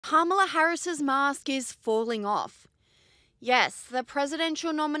Kamala Harris's mask is falling off. Yes, the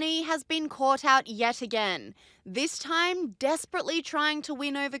presidential nominee has been caught out yet again, this time desperately trying to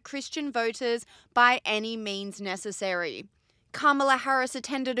win over Christian voters by any means necessary. Kamala Harris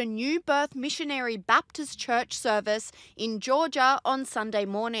attended a new Birth Missionary Baptist church service in Georgia on Sunday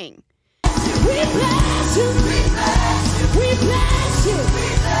morning. We bless you, we bless you, we bless you, we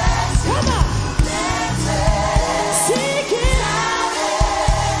bless you. Come on. Seek it.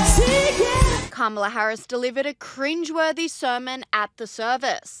 Kamala Harris delivered a cringeworthy sermon at the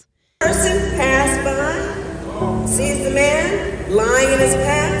service. A person passed by, sees the man lying in his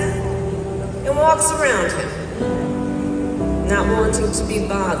path, and walks around him, not wanting to be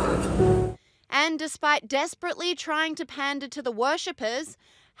bothered. And despite desperately trying to pander to the worshippers,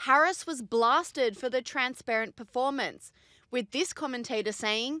 Harris was blasted for the transparent performance, with this commentator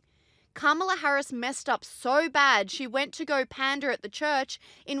saying, Kamala Harris messed up so bad she went to go pander at the church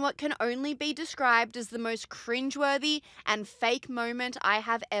in what can only be described as the most cringeworthy and fake moment I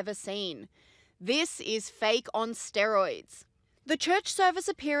have ever seen. This is fake on steroids. The church service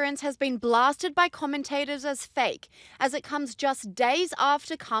appearance has been blasted by commentators as fake, as it comes just days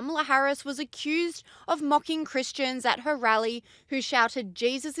after Kamala Harris was accused of mocking Christians at her rally who shouted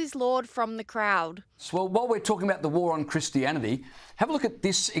 "Jesus is Lord" from the crowd. Well, while we're talking about the war on Christianity, have a look at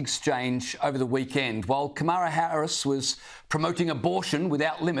this exchange over the weekend. While Kamala Harris was promoting abortion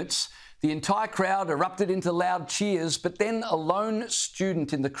without limits, the entire crowd erupted into loud cheers, but then a lone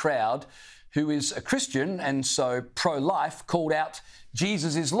student in the crowd who is a Christian and so pro-life, called out,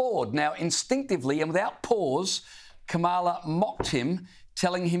 "Jesus is Lord." Now, instinctively and without pause, Kamala mocked him,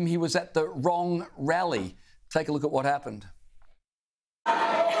 telling him he was at the wrong rally. Take a look at what happened.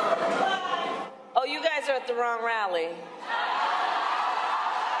 Oh, you guys are at the wrong rally.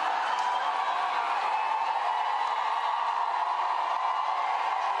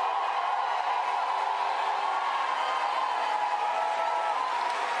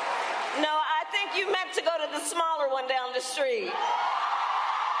 No, I think you meant to go to the smaller one down the street.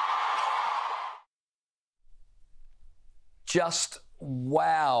 Just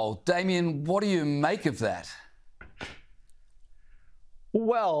wow. Damien, what do you make of that?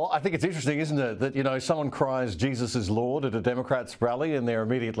 Well, I think it's interesting, isn't it, that, you know, someone cries Jesus is Lord at a Democrats rally and they're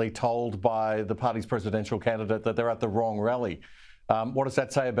immediately told by the party's presidential candidate that they're at the wrong rally. What does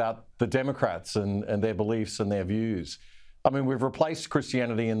that say about the Democrats and their beliefs and their views? I mean, we've replaced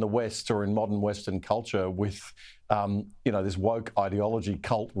Christianity in the West or in modern Western culture with, this woke ideology,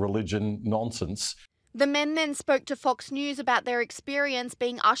 cult, religion nonsense. The men then spoke to Fox News about their experience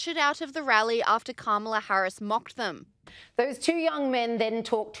being ushered out of the rally after Kamala Harris mocked them. Those two young men then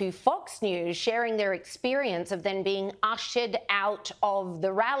talked to Fox News, sharing their experience of then being ushered out of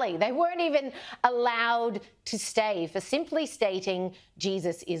the rally. They weren't even allowed to stay for simply stating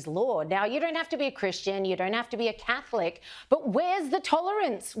Jesus is Lord. Now, you don't have to be a Christian, you don't have to be a Catholic, but where's the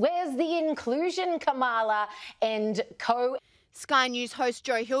tolerance? Where's the inclusion, Kamala and co? Sky News host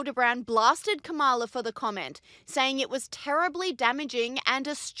Joe Hildebrand blasted Kamala for the comment, saying it was terribly damaging and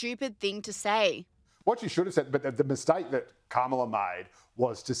a stupid thing to say. What you should have said, but the mistake that Kamala made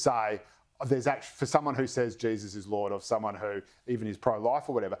was to say, there's actually, for someone who says Jesus is Lord, or someone who even is pro-life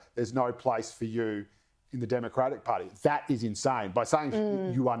or whatever, there's no place for you in the Democratic Party. That is insane. By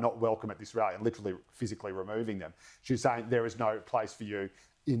saying you are not welcome at this rally and literally physically removing them, she's saying there is no place for you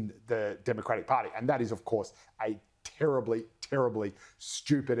in the Democratic Party. And that is, of course, a terribly, terribly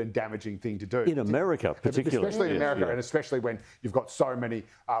stupid and damaging thing to do. In America, particularly. Especially in America, and especially when you've got so many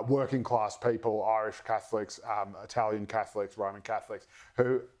working class people, Irish Catholics, Italian Catholics, Roman Catholics,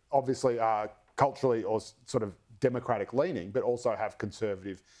 who obviously are culturally or sort of democratic leaning, but also have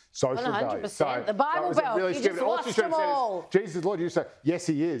conservative social 100%. values. So the Bible Belt, really you stupid. just lost them all. Jesus is Lord. You say, yes,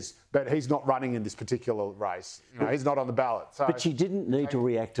 he is, but he's not running in this particular race. You know, he's not on the ballot. So, but she didn't need to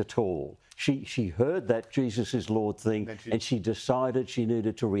react at all. She heard that Jesus is Lord thing and she decided she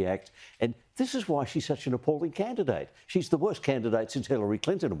needed to react. And this is why she's such an appalling candidate. She's the worst candidate since Hillary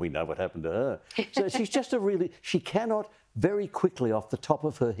Clinton, and we know what happened to her. So she's just she cannot very quickly off the top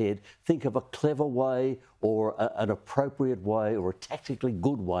of her head think of a clever way or an appropriate way or a tactically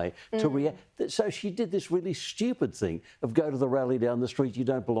good way to react. So she did this really stupid thing of go to the rally down the street. You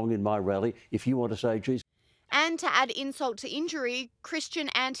don't belong in my rally if you want to say Jesus. And to add insult to injury, Christian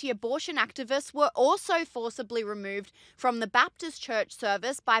anti-abortion activists were also forcibly removed from the Baptist church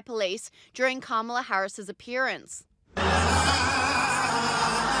service by police during Kamala Harris's appearance.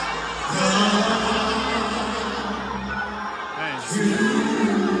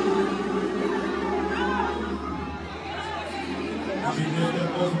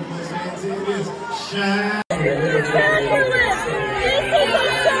 Shine.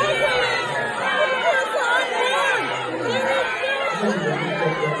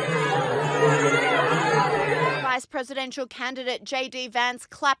 presidential candidate J.D. Vance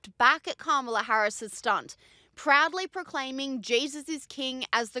clapped back at Kamala Harris's stunt, proudly proclaiming Jesus is King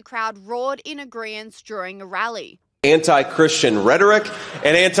as the crowd roared in agreement during a rally. Anti-Christian rhetoric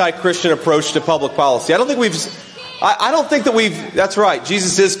and anti-Christian approach to public policy. I don't think that we've, that's right,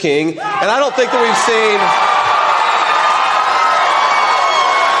 Jesus is King, and I don't think that we've seen...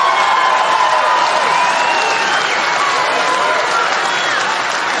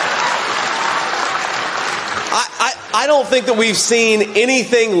 I don't think that we've seen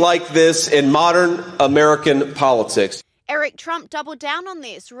anything like this in modern American politics. Eric Trump doubled down on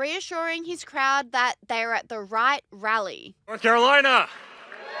this, reassuring his crowd that they're at the right rally. North Carolina.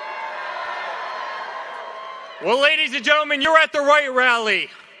 Well, ladies and gentlemen, you're at the right rally.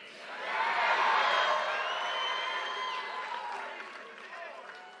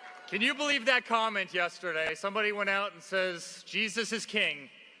 Can you believe that comment yesterday? Somebody went out and says, Jesus is King.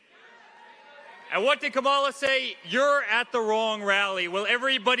 And what did Kamala say? You're at the wrong rally. Well,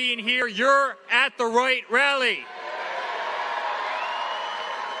 everybody in here, you're at the right rally.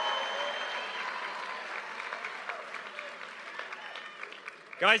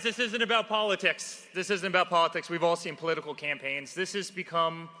 Guys, this isn't about politics. This isn't about politics. We've all seen political campaigns. This has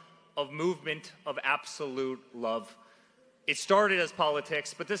become a movement of absolute love. It started as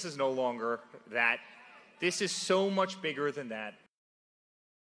politics, but this is no longer that. This is so much bigger than that.